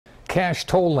Cash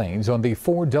toll lanes on the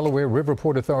 4 Delaware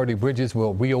Riverport Authority bridges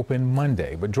will reopen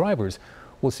Monday, but drivers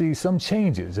will see some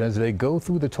changes as they go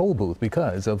through the toll booth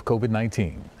because of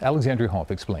COVID-19. Alexandria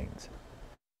Hoff explains.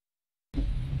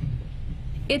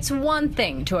 It's one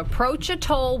thing to approach a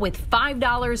toll with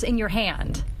 $5 in your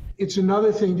hand. It's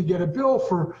another thing to get a bill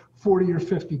for 40 or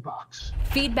 50 bucks.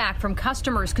 Feedback from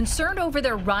customers concerned over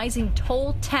their rising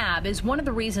toll tab is one of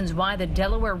the reasons why the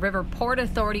Delaware River Port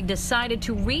Authority decided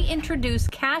to reintroduce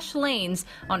cash lanes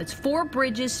on its 4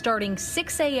 bridges starting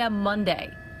 6 a.m.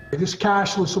 Monday. This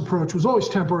cashless approach was always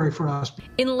temporary for us.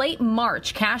 In late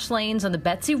March, cash lanes on the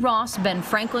Betsy Ross, Ben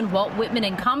Franklin, Walt Whitman,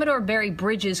 and Commodore Barry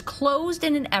bridges closed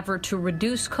in an effort to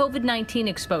reduce COVID-19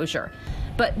 exposure.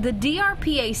 But the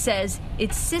DRPA says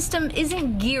its system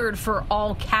isn't geared for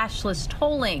all cashless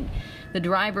tolling. The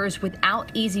drivers without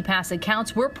Easy Pass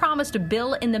accounts were promised a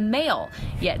bill in the mail,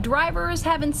 yet drivers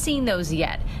haven't seen those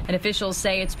yet. And officials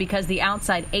say it's because the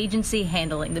outside agency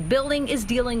handling the billing is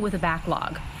dealing with a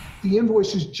backlog. The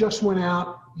invoices just went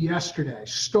out yesterday,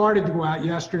 started to go out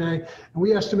yesterday, and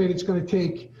we estimate it's going to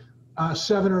take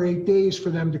 7 or 8 days for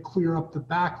them to clear up the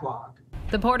backlog.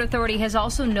 The Port Authority has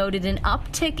also noted an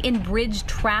uptick in bridge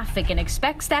traffic and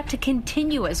expects that to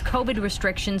continue as COVID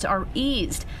restrictions are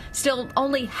eased. Still,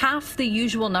 only half the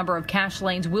usual number of cash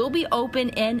lanes will be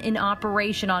open and in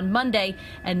operation on Monday,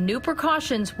 and new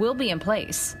precautions will be in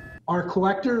place. Our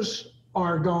collectors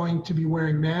are going to be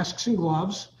wearing masks and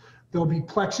gloves. There'll be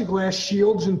plexiglass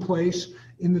shields in place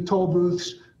in the toll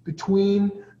booths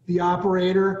between the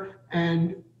operator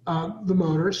and the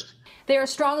motorist. They are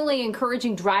strongly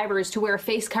encouraging drivers to wear a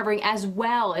face covering as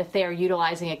well if they are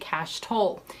utilizing a cash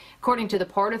toll. According to the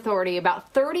Port Authority,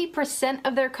 about 30%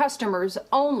 of their customers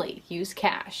only use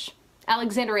cash.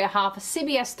 Alexandria Hoff,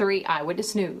 CBS 3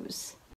 Eyewitness News.